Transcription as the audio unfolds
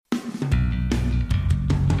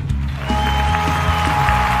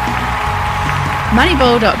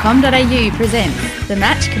Moneyball.com.au presents the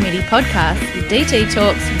Match Committee podcast with DT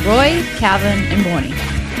Talks Roy, Calvin and Warnie.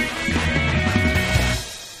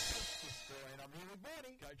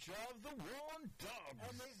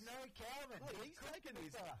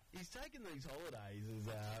 He's taken these holidays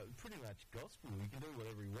as pretty much gospel. He can do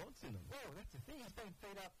whatever he wants in them. Well, that's the thing. He's been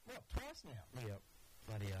beat up, twice now? Yep.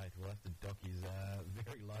 Bloody oath. We'll have to dock his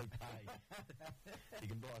very low pay. He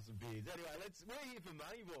can buy some beers. Anyway, we're here for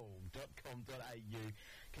Moneyball.com.au,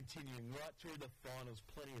 continuing right through the finals.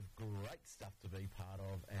 Plenty of great stuff to be part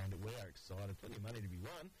of, and we are excited. Plenty of money to be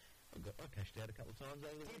won. I cashed out a couple of times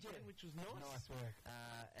over the weekend, which was nice. Nice work.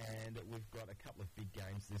 And we've got a couple of big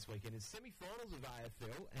games this weekend. It's semi-finals of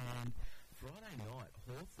AFL, and Friday night,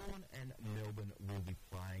 Hawthorn and Melbourne will be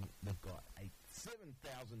playing. They've got a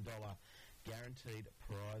 $7,000 guaranteed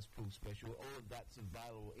prize pool special. All of that's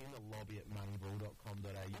available in the lobby at moneyball.com.au.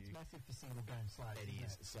 That's massive for single game slate. It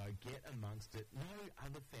is. So get amongst it. No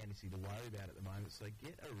other fantasy to worry about at the moment. So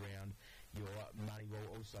get around your Moneyball.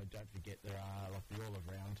 Also, don't forget there are like the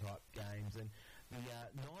all-around type games. And the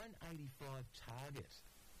 $9.85 target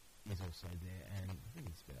is also there. And I think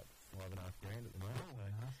it's about $5,500 at the moment. Oh,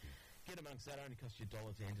 nasty. Get amongst that. Only costs you $1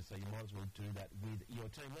 to enter, so you might as well do that with your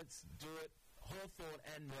team. Let's do it. Hawthorn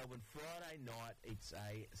and Melbourne, Friday night. It's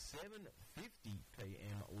a 7:50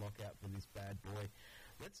 p.m. lockout for this bad boy.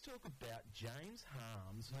 Let's talk about James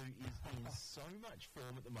Harms, who is in so much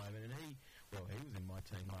form at the moment. And he was in my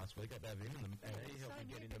team last week. I'd have him, and he helped me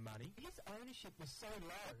get into money. His ownership was so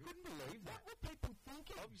low. I couldn't believe that. What were people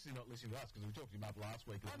thinking? Obviously not listening to us, because we talked him up last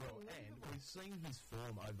week as well. And we've seen his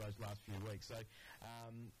form over those last few weeks. So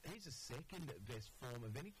he's the second best form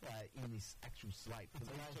of any player in this actual slate for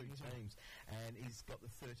these two teams. And he's got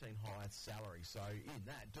the 13th highest salary. So in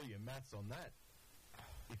that, do your maths on that.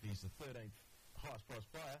 If he's the 13th highest priced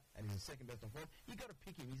player and he's the second best on form, you've got to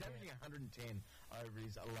pick him. He's averaging 110 over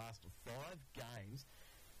his last 5 games.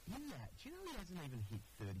 In that, do you know he hasn't even hit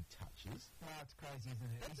 30 touches? No, it's crazy,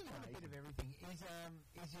 isn't it? That's He's got a amazing. bit of everything. He's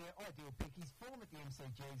your ideal pick. His form at the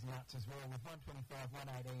MCG's nuts as well, with 125,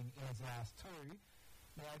 118 in his last 2.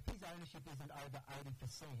 Now, if his ownership isn't over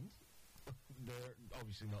 80%, they're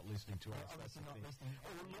obviously not listening to us. Obviously not listening.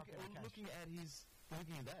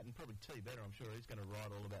 Looking at that, and probably T better, I'm sure he's going to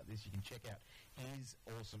write all about this. You can check out his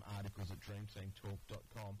awesome articles at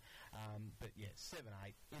dreamteamtalk.com. But yeah,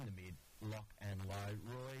 7-8 in the mid, lock and low.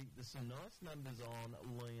 Roy, there's some nice numbers on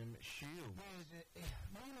Liam Shields.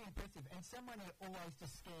 Really impressive, and someone you always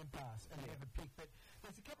just scan past and never pick. But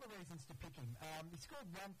there's a couple of reasons to pick him. He scored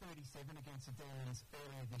 137 against the Demons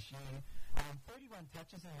earlier this year. 31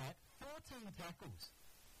 touches in that, 14 tackles.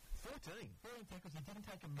 14 tackles. He didn't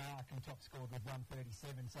take a mark and top scored with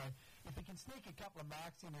 137. So if he can sneak a couple of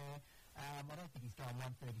marks in there, I don't think he's going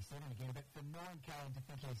 137 again. But for 9K and to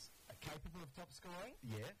think he's capable of top scoring,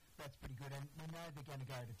 that's pretty good. And we know they're going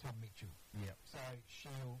to go to Tom Mitchell. Yep. So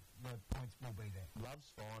Shield, the points will be there.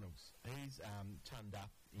 Loves finals. He's turned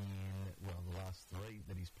up in the last 3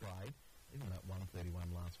 that he's played. Even that 131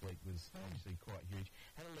 last week was obviously quite huge.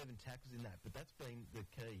 Had 11 tackles in that, but that's been the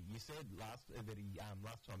key. You said last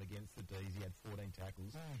time against the D's he had 14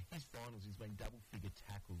 tackles. His finals, he's been double-figure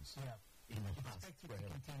tackles in the last expected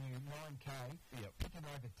to continue 9K. Picking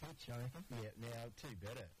over Titch, I reckon. Yeah, now, T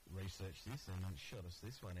better research this and shot us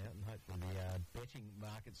this one out, and hopefully the betting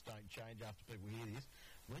markets don't change after people hear this.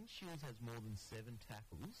 When Shields has more than 7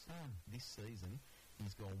 tackles this season,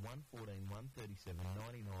 he's gone 114, 137,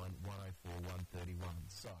 99, 104, 131.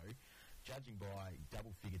 So, judging by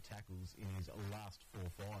double-figure tackles in his last 4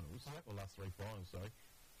 finals, or last 3 finals,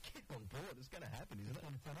 get on board. It's going to happen, isn't it? It's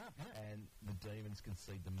going to turn up, And the Demons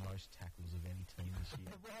concede the most tackles of any team this year.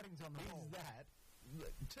 The writing's on the wall. Is that?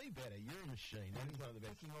 T better, you're a machine. That is one of the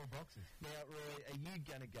best. Ticking all boxes. Now, Roy, are you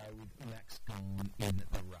going to go with Max Gawn in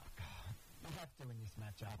the ruck? You have to in this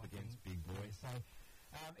matchup. Up against Big Boy. So,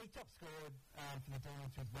 he top scored for the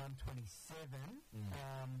Demons with 127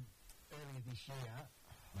 earlier this year.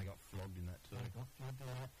 They got flogged in that too. They got flogged in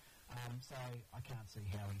that. So I can't see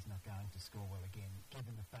how he's not going to score well again,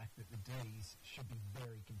 given the fact that the D's should be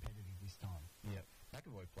very competitive this time. Yep.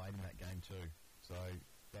 McAvoy played in that game too. So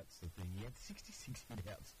that's the thing. He had 66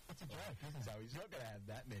 hit-outs. It's a joke, isn't it? So he's not going to have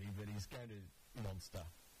that many, but he's going to monster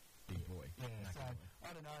Big Boy. Yeah, McAvoy. so I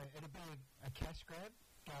don't know. It'll be a cash grab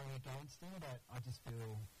going against him, but I just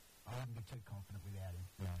feel I wouldn't be too confident without him.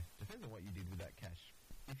 No. Depends on what you did with that cash.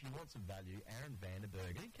 If you want some value, Aaron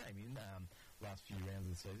Vandenberg, he came in last few rounds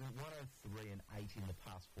of the season, 103 and 8 in the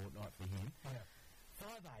past fortnight for him. Yeah.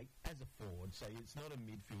 5'8" as a forward, so it's not a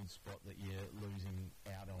midfield spot that you're losing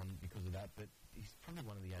out on because of that, but he's probably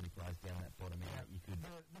one of the only players down that bottom end that you could...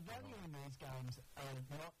 The value in these games are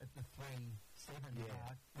not at the 3-7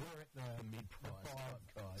 mark, we're at the mid-price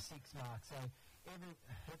 5-6 mark, so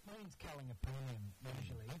it means culling a premium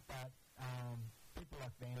usually, but people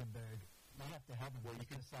like Vandenberg, you have to have him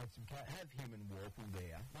to save some cash. Have him and Warple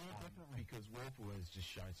there. Yeah, definitely. Because Warple has just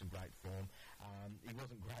shown some great form. He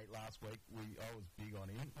wasn't great last week. I was big on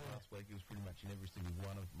him last week. He was pretty much in every single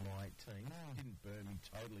one of my teams. Didn't burn me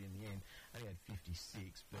totally in the end. Only had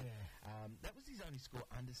 56, but that was his only score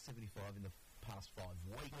under 75 in the past 5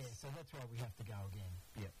 weeks. Yeah, so that's why we have to go again.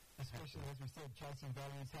 Yep. Especially, as we said, chasing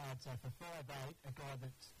value is hard. So for 5'8", a guy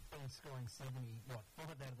that's been scoring 70, 5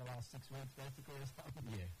 out of the last 6 weeks, basically, or something?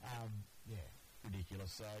 Yeah.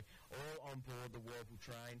 Ridiculous. So, all on board the Warple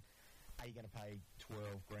train. Are you going to pay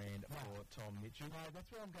 $12,000 for Tom Mitchell? No, that's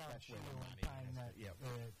where I'm going. That's where the money paying that. Yep.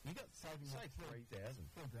 You got saving $3,000.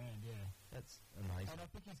 $4,000, yeah. That's amazing. And I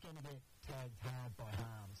think he's going to get tagged hard by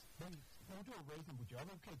Harms. He'll do a reasonable job.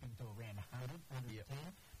 He'll keep him to around 100, 110,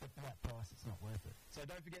 but for that price, it's not worth it. So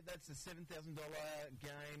don't forget, that's the $7,000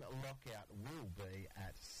 game lockout will be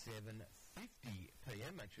at 7:50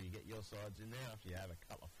 p.m. Make sure you get your sides in there after you have a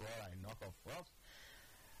couple of Friday knockoff frost.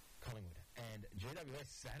 Collingwood and GWS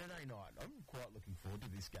Saturday night. I'm quite looking forward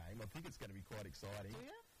to this game. I think it's going to be quite exciting. Do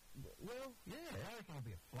you? Well, yeah. I reckon it'll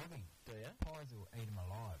be a flogging. Do you? Pies will eat him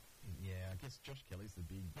alive. Yeah, I guess Josh Kelly's the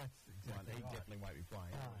big That's exactly one. He right. definitely won't be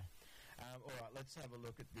playing. No. All right, let's have a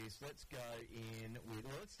look at this. Let's go in with...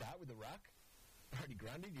 Well, let's start with the ruck. Brody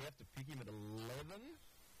Grundy, do you have to pick him at 11?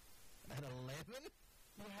 At 11?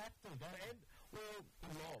 You have to, don't you? Well,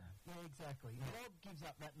 Lob. Yeah, exactly. Lob gives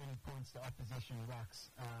up that many points to opposition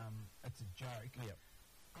rucks. It's a joke. Yep.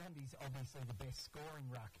 Grundy's obviously the best scoring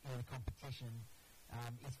ruck in the competition.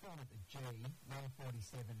 He's fallen at the G,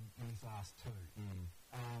 147 in his last 2.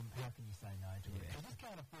 How can you say no to it? You just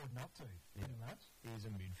can't afford not to, pretty much. He's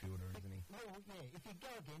a midfielder, isn't he? Well, yeah, if you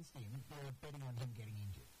go against him, you're betting on him getting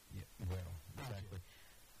injured. Yeah, well, exactly.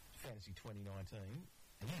 Fantasy 2019,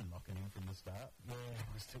 and you're knocking him from the start. Yeah.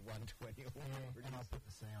 Almost at 120 or whatever it And I is. put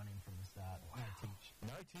the C on him from the start. Wow. No teach.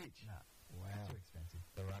 No titch? No. Wow. Too expensive.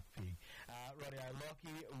 The ruck pig. Rightio,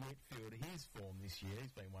 Lockie Whitfield, his form this year,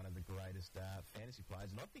 he's been one of the greatest fantasy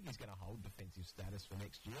players, and I think he's going to hold defensive status for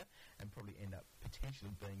next year and probably end up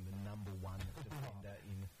potentially being the number 1 defender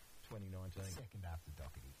in 2019. Second after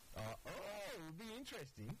Doherty. It'll be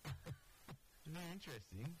interesting. It'll be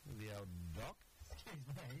interesting with the old Doc. Excuse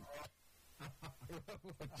me.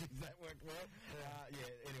 Geez, that worked well.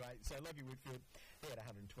 Anyway, so Lockie Whitfield, he had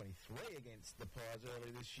 123 against the Pies earlier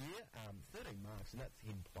this year, 13 marks, and that's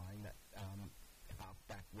him playing that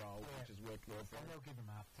half-back role, which has worked well for And him. they'll give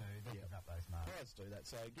him up too. They'll give up those marks. Pies do that,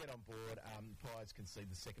 so get on board. Pies concede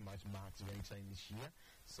the second most marks of any team this year,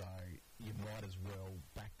 so you might as well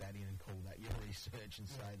back that in and call that your research and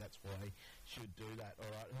say that's why they should do that.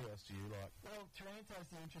 All right, who else do you like? Well, Taranto's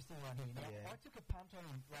the interesting one here. Now, I took a punt on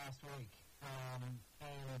him last week, and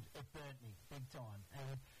it burnt me big time.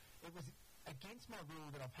 And it was against my rule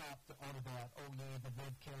that I've harped on about all year, the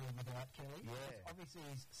Red Kelly without Kelly. Yeah. Obviously,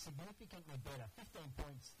 he's significantly better, 15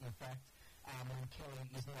 points, in fact, when Kelly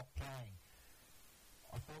is not playing.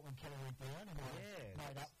 I thought when Kelly went down, he might have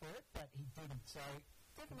made up for it, but he didn't. So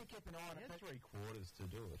definitely keep an eye on He it. had 3 quarters to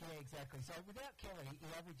do it. Yeah, exactly. So without Kelly, he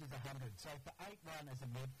averages 100. So for 8-1 as a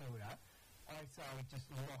midfielder, I say just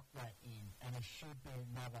lock that in, and it should be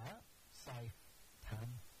another safe ton.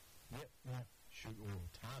 Yep. Shoot,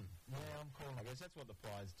 ton. Yeah, I'm calling. I guess that's what the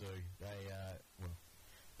Pies do. They,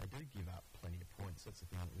 they do give up plenty of points. That's the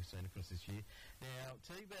thing that we've seen across this year. Now,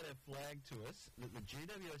 T-Bet have flagged to us that the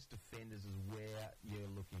GWS defenders is where you're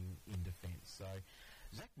looking in defence. So,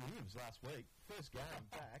 Zach Williams last week, first game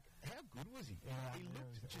back, how good was he? Yeah, He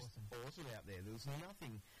looked just awesome out there. There was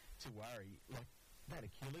nothing to worry. Like, that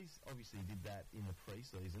Achilles, obviously he did that in the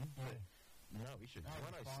pre-season, but no issue.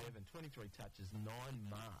 107, 23 touches, 9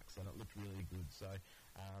 marks, and it looked really good. So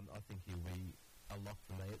I think he'll be a lock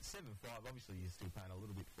for me. At 7.5, obviously you're still paying a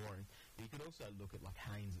little bit for him, but you could also look at like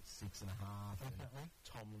Haynes at 6.5, and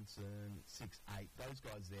Tomlinson 6.8. Those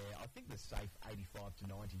guys there, I think they're safe 85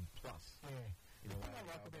 to 90 plus. Yeah. The thing I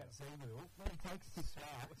like about Z-Will, when he takes 6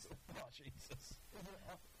 marks... Oh, Jesus.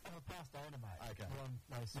 I'm a past owner, mate. Okay. On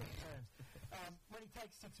those sort of terms. When he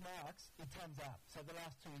takes 6 marks, it comes up. So the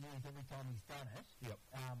last 2 years, every time he's done it,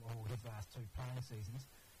 or his last 2 playing seasons,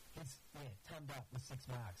 he's turned up with 6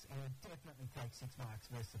 marks. And he'll definitely take 6 marks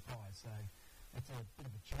versus the Pies. So it's a bit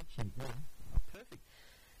of a cheat sheet, really. Perfect.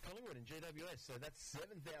 Collingwood and in GWS. So that's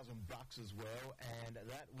 $7,000 as well, and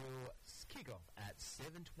that will kick off at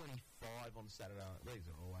 7:25 on Saturday. These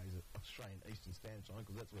are always Australian Eastern Standard Time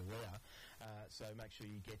because that's where we are. So make sure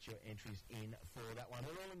you get your entries in for that one.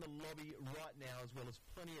 They're all in the lobby right now, as well as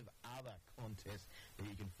plenty of other contests that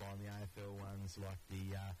you can find. The AFL ones like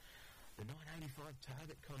the $9.85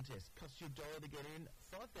 target contest costs you $1 to get in.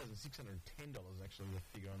 $5,610 actually the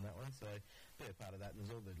figure on that one. So be a part of that. And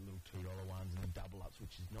there's all the little $2 ones and the double ups,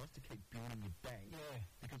 which is nice to keep building your bank. Yeah.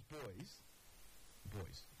 Because boy,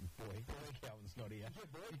 Calvin's not here.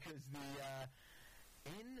 Because the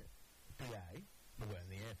NBA, well,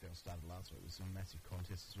 the AFL started last week with some massive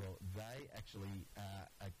contests as well. They actually are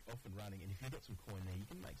off and running, and if you've got some coin there, you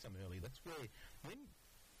can make some early. That's where, when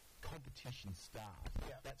competition starts,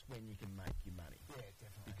 that's when you can make your money. Yeah,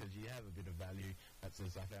 definitely. Because you have a bit of value. That's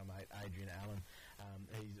our mate Adrian Allen.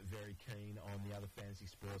 He's very keen on the other fantasy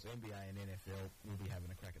sports. NBA and NFL will be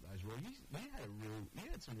having a crack at those. You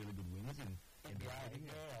had some really good winners in NBA.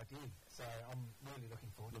 Yeah, I did. So I'm really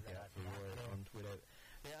looking forward to that. Look out for on Twitter.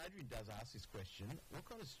 Now, Adrian does ask this question. What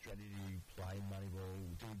kind of strategy do you play in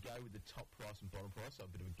Moneyball? Do we go with the top price and bottom price, so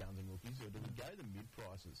a bit of a guns and rookies, or do we go the mid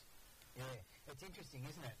prices? Yeah, it's interesting,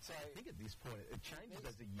 isn't it? So I think at this point it changes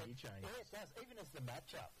as the year changes. Yeah, it does. Even as the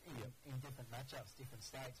matchup in different matchups, different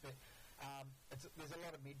states. But there's a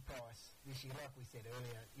lot of mid-price this year. Like we said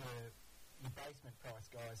earlier, your basement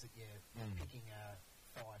price guys that you're picking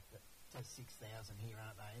 5,000 to 6,000 here,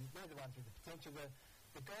 aren't they? And they're the ones with the potential.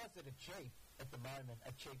 The guys that are cheap at the moment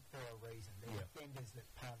are cheap for a reason. They're defenders that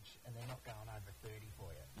punch, and they're not going over 30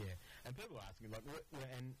 for you. Yeah, and people are asking,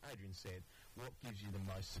 and Adrian said, what gives you the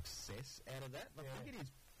most success out of that? I think it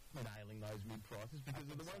is nailing those mid-prices, because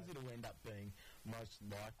they're the ones that will end up being most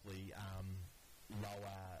likely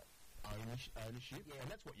lower ownership. Yeah.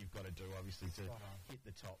 And that's what you've got to do, obviously, to hit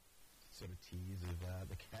the top sort of tiers of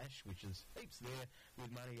the cash, which is heaps there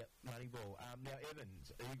with Moneyball. Now,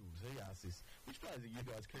 Evans, Eagles, he asked this, which players are you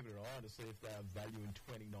guys keeping an eye on to see if they have value in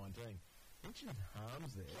 2019? Mentioned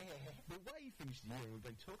Harms there. Yeah. The way he finished the year, and we've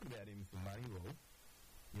been talking about him for Moneyball,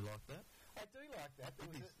 you like that? I do like that.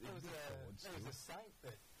 There was a Saint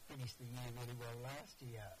that finished the year really well last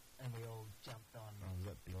year, and we all jumped on. Oh,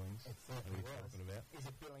 was that Billings? It certainly was. Talking about? Is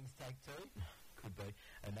it Billings take two? Could be.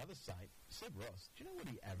 Another Saint, Seb Ross. Do you know what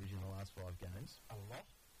he averaged in the last 5 games? A lot.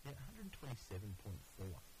 Yeah, 127.4.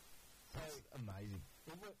 That's amazing.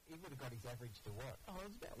 He would have got his average to what? Oh, it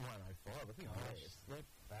was about 105, I think.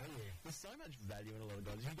 Value. There's so much value in a lot of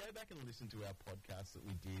guys. If you go back and listen to our podcast that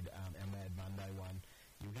we did, our Mad Monday one,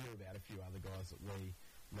 you'll hear about a few other guys that we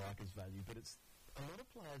like as value, but it's a lot of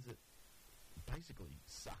players that basically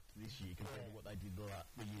sucked this year compared to what they did the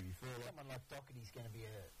year before. Someone like Doherty's going to be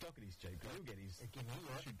Doherty's cheap. He'll get his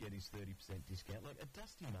should get his 30% discount. Like a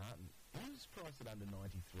Dusty Martin, he was priced at under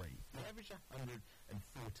 93. He averaged 114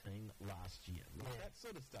 last year. Like that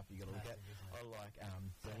sort of stuff you got to look at. I like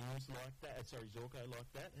Beams like that. Sorry, Zorko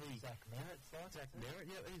like that. Zach Merritt's like Zach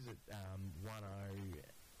Merritt. Yeah, he's at 104.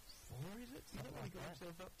 Is it? Is that what he got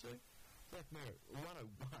himself up to? Zach Merritt,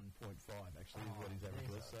 101.5 actually is what his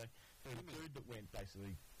average was. So for a dude that went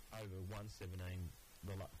basically over 117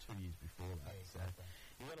 the 2 years before that. So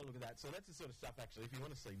you've got to look at that. So that's the sort of stuff actually. If you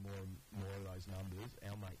want to see more of those numbers,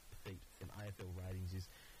 our mate Pete from AFL Ratings is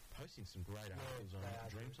posting some great articles on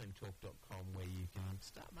dreamteamtalk.com where you can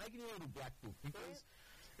start making your little black book, because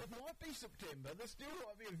it might be September. There still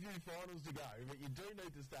might be a few finals to go, but you do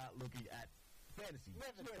need to start looking at fantasy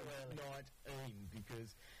 2019,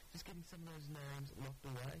 because just getting some of those names locked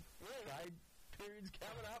away. Trade period's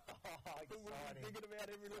coming up. We'll be thinking about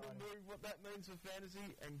every little move, what that means for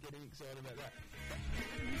fantasy, and getting excited about that.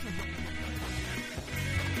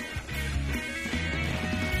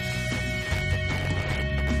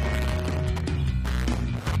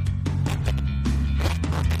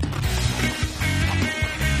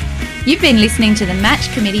 You've been listening to the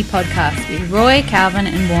Match Committee podcast with Roy, Calvin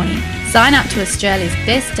and Warnie. Sign up to Australia's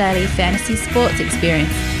best daily fantasy sports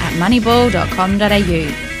experience at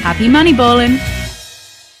moneyball.com.au. Happy moneyballing!